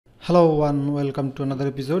Hello and welcome to another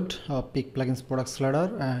episode of Peak Plugins Products Slider,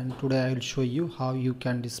 and today I will show you how you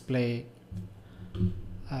can display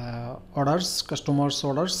customers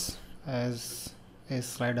orders as a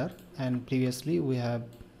slider. And previously we have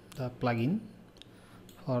the plugin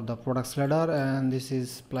for the product slider, and this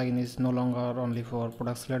plugin is no longer only for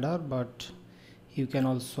product slider, but you can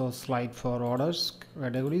also slide for orders,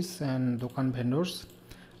 categories and Dukan vendors.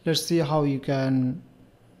 Let's see how you can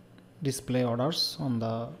display orders on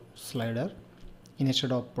the slider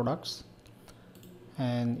instead of products.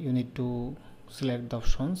 And you need to select the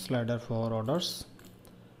option slider for orders,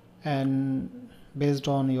 and based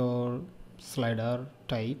on your slider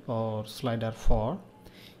type or slider for,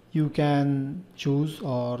 you can choose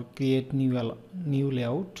or create new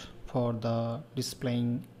layout for the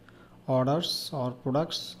displaying orders or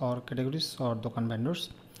products or categories or Dukan vendors.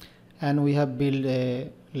 And we have built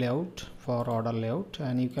a layout for order layout,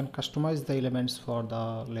 and you can customize the elements for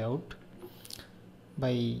the layout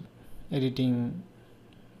by editing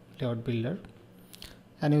layout builder.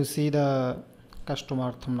 And you see the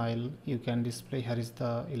customer thumbnail you can display. Here is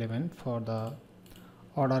the element for the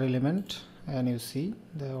order element, and you see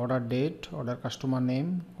the order date, order customer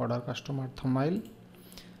name, order customer thumbnail,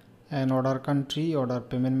 and order country, order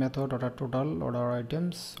payment method, order total, order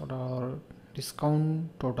items, order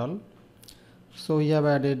discount total. So we have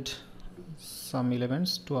added some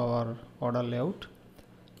elements to our order layout,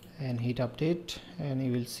 and hit update and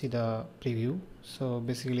you will see the preview. So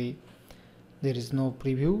basically there is no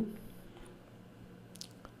preview.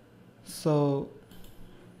 So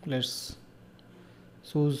let's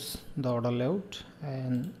choose the order layout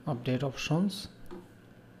and update options,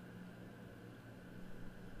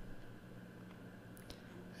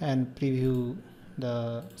 and preview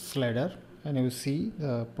the slider, and you see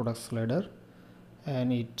the product slider,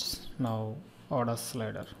 and it's now order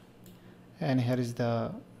slider. And here is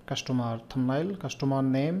the customer thumbnail, customer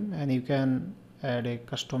name, and you can add a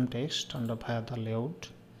custom text under via the layout.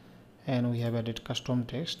 And we have added custom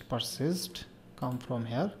text purchased, come from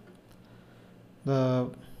here.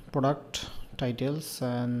 The product titles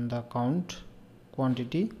and the count,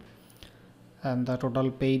 quantity, and the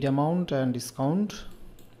total paid amount and discount.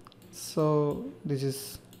 So this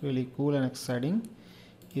is really cool and exciting.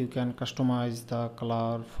 You can customize the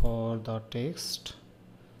color for the text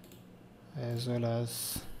as well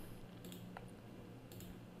as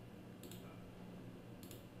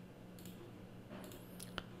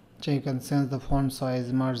you can change the font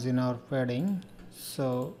size, margin or padding.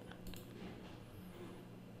 So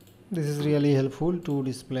this is really helpful to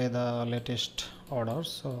display the latest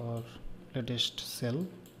orders or latest sale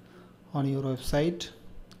on your website.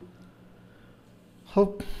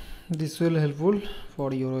 Hope this will helpful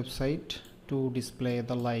for your website to display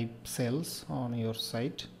the live sales on your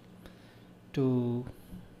site, to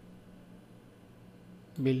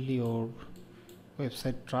build your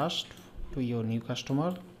website trust to your new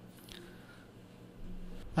customer.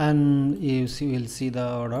 And you will see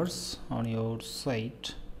the orders on your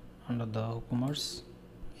site under the WooCommerce.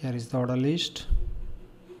 Here is the order list,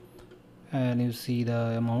 and you see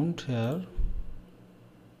the amount here.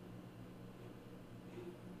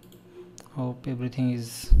 Hope everything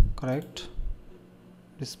is correct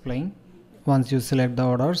displaying. Once you select the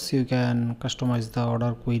orders, you can customize the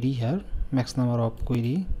order query here: max number of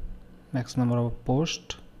query, max number of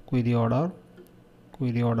post, query order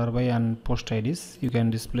by, and post IDs. You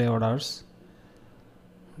can display orders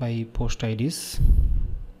by post IDs.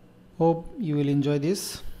 Hope you will enjoy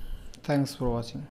this. Thanks for watching.